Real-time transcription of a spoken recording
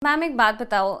Ma'am एक बात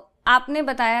बताओ, आपने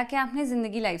बताया कि आपने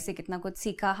जिंदगी लाइफ से कितना कुछ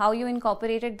सीखा, how you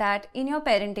incorporated that in your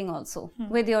parenting also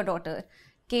with your daughter,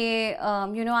 कि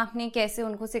आपने कैसे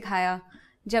उनको सिखाया,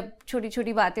 जब छोटी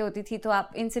छोटी बातें होती थी तो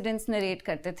आप इंसिडेंट्स नरेट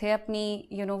करते थे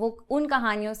अपनी वो उन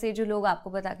कहानियों से जो लोग आपको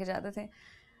बता के जाते थे।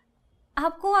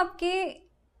 आपको आपके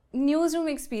न्यूज़ रूम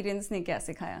एक्सपीरियंस ने क्या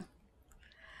सिखाया?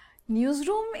 न्यूज़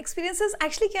रूम एक्सपीरियंसेस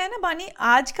एक्चुअली क्या है ना बानी,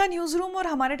 आज का न्यूज़ रूम और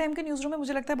हमारे टाइम के न्यूज़ रूम में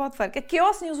मुझे लगता है बहुत फ़र्क है।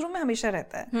 केओस न्यूज़ रूम में हमेशा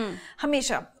रहता है,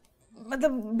 हमेशा,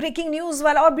 मतलब ब्रेकिंग न्यूज़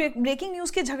वाला, और ब्रेकिंग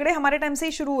न्यूज़ के झगड़े हमारे टाइम से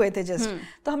ही शुरू हुए थे जस्ट,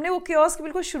 तो हमने वो केओस की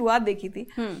बिल्कुल शुरुआत देखी थी।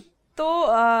 तो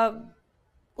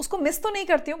उसको मिस तो नहीं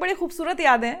करती हूँ, बड़ी खूबसूरत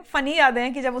यादें हैं, फ़नी यादें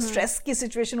हैं कि जब वो स्ट्रेस की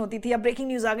सिचुएशन होती थी या ब्रेकिंग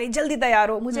न्यूज़ आ गई जल्दी तैयार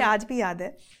हो, मुझे आज भी याद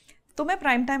है। तो मैं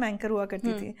प्राइम टाइम एंकर हुआ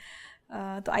करती थी,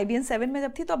 तो IBN 7 में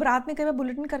जब थी, तो अब रात में कई बार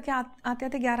बुलेटिन करके आते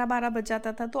थे 11-12 बज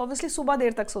जाता था, तो ऑब्वियसली सुबह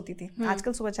देर तक सोती थी।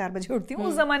 आजकल सुबह 4 बजे उठती हूँ,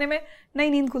 उस जमाने में नई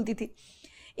नींद खुलती थी।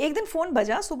 एक दिन फ़ोन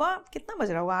बजा, सुबह कितना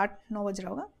बज रहा होगा, 8-9 बज रहा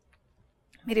होगा,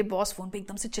 मेरे बॉस फ़ोन पे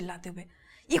एकदम से चिल्लाते हुए,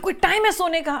 ये कोई टाइम है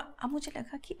सोने का? अब मुझे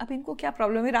लगा कि अब इनको क्या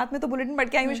प्रॉब्लम है, रात में तो बुलेटिन पढ़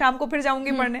के आई हूँ, शाम को फिर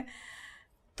जाऊँगी पढ़ने।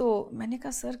 तो मैंने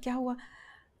कहा सर क्या हुआ?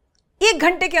 1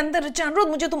 घंटे के अंदर रिचा अनिरुद्ध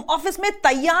मुझे तुम ऑफिस में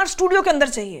तैयार स्टूडियो के अंदर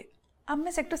चाहिए। अब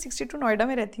मैं सेक्टर 62 नोएडा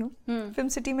में रहती हूँ, फिल्म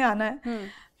सिटी में आना है।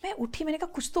 मैं उठी, मैंने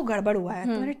कहा कुछ तो गड़बड़ हुआ है,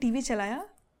 तो मैंने टीवी चलाया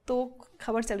तो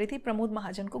खबर चल रही थी प्रमोद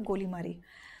महाजन को गोली मारी।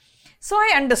 सो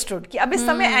आई अंडरस्टूड कि अब इस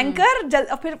समय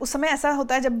एंकर, फिर उस समय ऐसा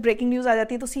होता है जब ब्रेकिंग न्यूज़ आ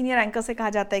जाती है तो सीनियर एंकर से कहा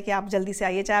जाता है कि आप जल्दी से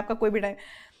आइए, चाहे आपका कोई भी टाइम।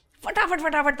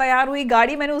 फटाफट तैयार हुई,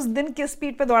 गाड़ी मैंने उस दिन किस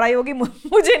स्पीड पे दौड़ाई होगी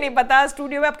मुझे नहीं पता।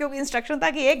 स्टूडियो में आपके इंस्ट्रक्शन था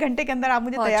कि 1 घंटे के अंदर आप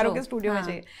मुझे तैयार होकर स्टूडियो में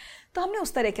चाहिए। तो हमने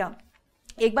उस तरह क्या,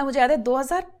 एक बार मुझे याद है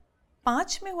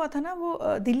 2005 में हुआ था ना,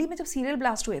 वो दिल्ली में जब सीरियल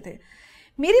ब्लास्ट हुए थे,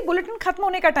 मेरी बुलेटिन खत्म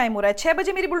होने का टाइम हो रहा है, 6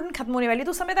 बजे मेरी बुलेटिन खत्म होने वाली।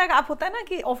 तो उस समय तक आप होता है ना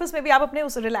कि ऑफिस में भी आप अपने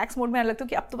उस रिलैक्स मोड में आने लगते हो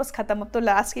कि अब तो बस खत्म, अब तो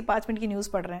लास्ट की 5 मिनट की न्यूज़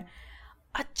पढ़ रहे हैं।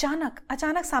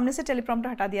 अचानक सामने से टेलीप्रॉम्प्टर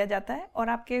हटा दिया जाता है और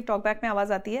आपके टॉकबैक में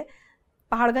आवाज़ आती है,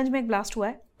 पहाड़गंज में एक ब्लास्ट हुआ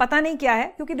है, पता नहीं क्या है,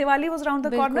 क्योंकि Diwali was round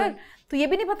the corner, तो ये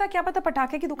भी नहीं पता, क्या पता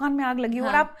पटाखे की दुकान में आग लगी हो।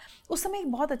 और आप उस समय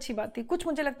एक बहुत अच्छी बात थी, कुछ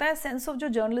मुझे लगता है सेंस ऑफ जो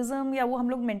जर्नलिज्म या वो हम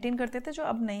लोग मेंटेन करते थे, जो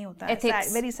अब नहीं होता है,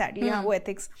 वेरी सैडली। हाँ, वो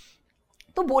एथिक्स,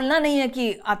 तो बोलना नहीं है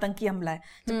कि आतंकी हमला है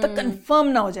जब तक कंफर्म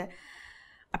ना हो जाए।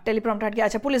 अब टेलीप्रॉम्प्टर हट गया,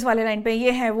 अच्छा पुलिस वाले लाइन पे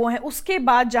ये है वो है। उसके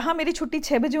बाद जहां मेरी छुट्टी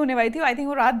 6 बजे होने वाली थी, आई थिंक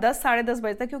वो रात 10-10:30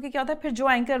 बजे तक, क्योंकि क्या होता है फिर जो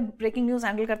एंकर ब्रेकिंग न्यूज़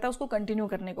हैंडल करता है उसको कंटिन्यू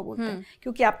करने को बोलते हैं,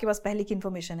 क्योंकि आपके पास पहले की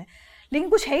इन्फॉर्मेशन है। लेकिन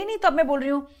कुछ है ही नहीं, तो अब मैं बोल रही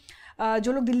हूँ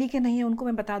जो लोग दिल्ली के नहीं है उनको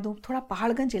मैं बता दूं, थोड़ा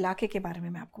पहाड़गंज इलाके के बारे में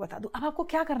मैं आपको बता दूं। अब आपको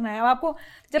क्या करना है, अब आपको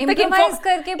जब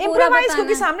तक इम्प्रोवाइज,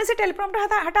 क्योंकि सामने से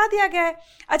टेलीप्रॉम्प्टर हटा दिया गया है।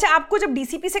 अच्छा, आपको जब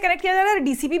डीसीपी से कनेक्ट किया जा रहा है,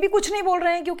 डीसीपी भी कुछ नहीं बोल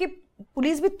रहे हैं, क्योंकि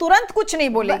पुलिस भी तुरंत कुछ नहीं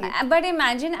बोलेगी। But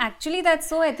imagine actually that's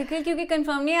so ethical, क्योंकि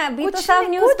कंफर्म नहीं है, अभी तो सब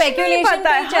न्यूज़ स्पेकुलेशन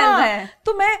पे चल रहा है।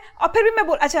 तो मैं, और फिर भी मैं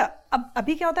बोल, अच्छा अब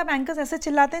अभी क्या होता है, एंकर्स ऐसे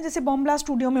चिल्लाते हैं जैसे बॉम्ब ब्लास्ट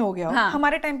स्टूडियो में हो गया हो।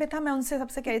 हमारे टाइम पे था, मैं उनसे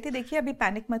सबसे कह रही थी, देखिए अभी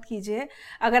पैनिक मत कीजिए,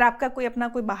 अगर आपका कोई अपना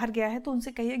कोई बाहर गया है तो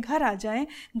उनसे कहिए घर आ जाएं,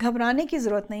 घबराने की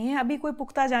जरूरत नहीं है, अभी कोई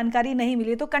पुख्ता जानकारी नहीं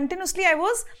मिली। तो कंटिन्यूसली आई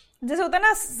वाज, जैसे होता है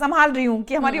ना, संभाल रही हूँ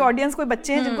कि हमारी ऑडियंस कोई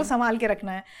बच्चे हैं जिनको संभाल के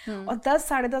रखना है। और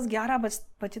 10-10:30-11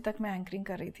 बजे तक मैं एंकरिंग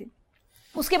कर रही थी।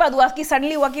 उसके बाद हुआ कि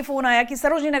सडनली हुआ कि फोन आया कि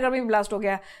सरोजनी नगर में भी ब्लास्ट हो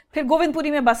गया, फिर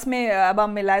गोविंदपुरी में बस में बम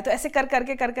मिला है। तो ऐसे कर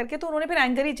करके तो उन्होंने फिर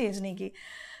एंकर ही चेंज नहीं की।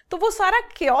 तो वो सारा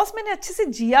केओस मैंने अच्छे से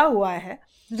जिया हुआ है,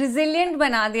 रिजिलिएंट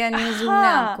बना दिया न्यूज़ रूम ने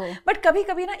आपको। बट कभी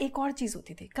कभी ना एक और चीज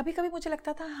होती थी, कभी कभी मुझे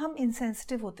लगता था हम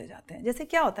इनसेंसिटिव होते जाते हैं। जैसे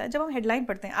क्या होता है जब हम हेडलाइन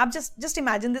पढ़ते हैं, आप जस्ट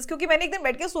इमेजिन दिस, क्योंकि मैंने एक दिन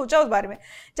बैठ के सोचा उस बारे में।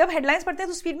 जब हेडलाइंस पढ़ते हैं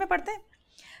तो स्पीड में पढ़ते हैं,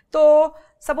 तो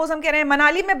सपोज हम कह रहे हैं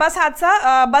मनाली में बस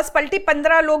हादसा, बस पलटी,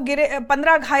 15 लोग गिरे,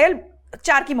 15 घायल,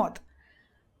 4 की मौत।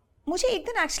 मुझे एक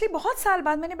दिन एक्चुअली बहुत साल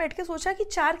बाद मैंने बैठ के सोचा कि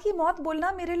 4 की मौत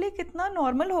बोलना मेरे लिए कितना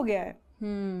नॉर्मल हो गया है।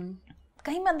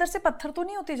 कहीं मैं अंदर से पत्थर तो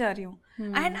नहीं होती जा रही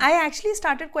हूँ। And I actually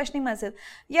started questioning my self.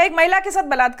 या एक महिला के साथ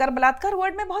बलात्कार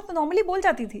वर्ड में बहुत नॉर्मली बोल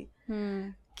जाती थी।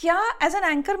 क्या एज एन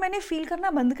एंकर मैंने फील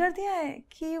करना बंद कर दिया है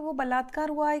कि वो बलात्कार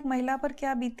हुआ, एक महिला पर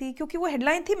क्या बीती? क्योंकि वो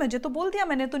हेडलाइन थी, मुझे तो बोल दिया,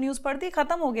 मैंने तो न्यूज़ पढ़ दी,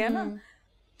 खत्म हो गया ना।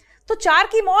 तो 4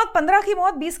 की मौत, 15 की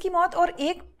मौत, 20 की मौत। और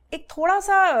एक थोड़ा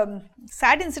सा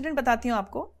सैड इंसिडेंट बताती हूँ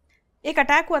आपको। एक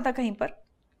अटैक हुआ था कहीं पर,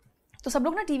 तो सब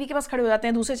लोग ना टीवी के पास खड़े हो जाते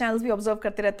हैं, दूसरे चैनल्स भी ऑब्जर्व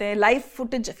करते रहते हैं, लाइव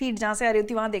फुटेज फीड जहाँ से आ रही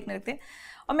होती है वहाँ देखने लगते हैं।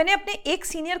 और मैंने अपने एक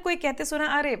सीनियर को कहते सुना,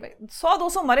 अरे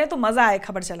 100-200 मरे तो मज़ा आए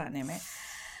खबर चलाने में।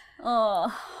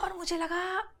 और मुझे लगा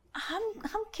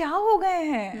हम क्या हो गए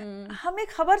हैं, हमें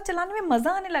खबर चलाने में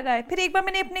मज़ा आने लगा है। फिर एक बार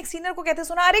मैंने अपने एक सीनियर को कहते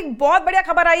सुना, अरे बहुत बढ़िया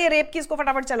खबर आई है रेप की, इसको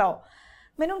फटाफट चलाओ।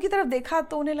 मैंने उनकी तरफ देखा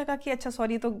तो उन्हें लगा कि अच्छा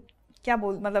सॉरी, तो क्या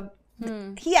बोल, मतलब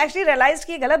he actually realized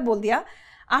कि गलत बोल दिया।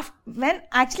 When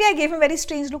actually I gave him very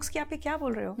strange looks कि आप ये क्या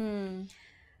बोल रहे हो।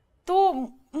 तो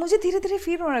मुझे धीरे धीरे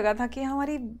फील होने लगा था कि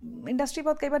हमारी इंडस्ट्री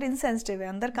बहुत कई बार इनसेंसिटिव है,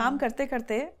 अंदर काम करते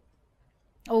करते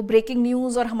वो ब्रेकिंग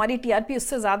न्यूज़ और हमारी टीआरपी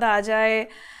उससे ज़्यादा आ जाए।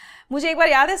 मुझे एक बार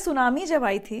याद है सुनामी जब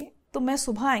आई थी तो मैं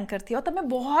सुबह एंकर थी और तब मैं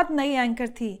बहुत नई एंकर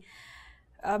थी।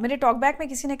 मेरे टॉकबैक में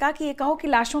किसी ने कहा कि ये कहो कि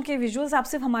लाशों के विजुअल्स आप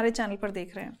सिर्फ हमारे चैनल पर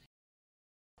देख रहे हैं।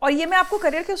 और ये मैं आपको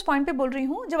करियर के उस पॉइंट पे बोल रही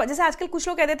हूँ जब जैसे आजकल कुछ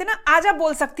लोग कह देते ना आज आप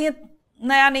बोल सकती हैं,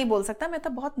 नया नहीं बोल सकता। मैं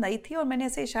तब बहुत नई थी और मैंने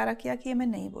ऐसे इशारा किया कि ये मैं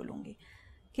नहीं बोलूँगी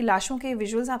कि लाशों के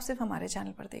विजुअल्स आप सिर्फ हमारे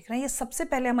चैनल पर देख रहे हैं। ये सबसे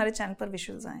पहले हमारे चैनल पर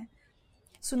विजुअल्स आए।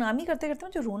 सुनामी करते करते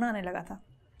मुझे रोना आने लगा था।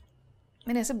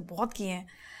 मैंने ऐसे बहुत किए हैं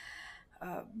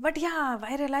बट या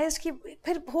आई रियलाइज कि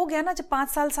फिर हो गया ना, जब 5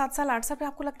 साल 7 साल 8 साल पे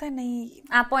आपको लगता है नहीं,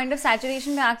 आप पॉइंट ऑफ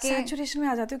सैचुरेशन में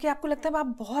आ जाते हो कि आपको लगता है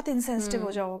आप बहुत इनसेंसिटिव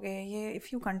हो जाओगे ये if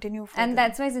you continue. And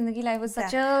that's why जिंदगी live was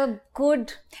such a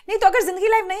good. नहीं तो अगर जिंदगी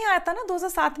लाइव नहीं आया था ना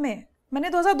 2007 में, मैंने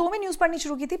 2002 में न्यूज़ पढ़नी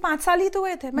शुरू की थी, 5 साल ही तो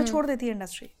हुए थे, मैं छोड़ देती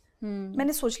इंडस्ट्री।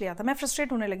 मैंने सोच लिया था, मैं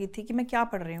फ्रस्ट्रेट होने लगी थी कि मैं क्या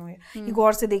पढ़ रही हूँ ये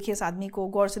गौर से देखिए इस आदमी को,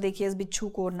 गौर से देखिए इस बिच्छू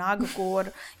को, नाग को,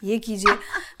 और ये कीजिए।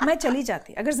 मैं चली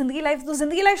जाती। अगर जिंदगी लाइफ, तो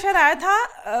जिंदगी लाइफ शायद आया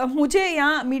था मुझे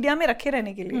यहाँ मीडिया में रखे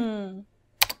रहने के लिए।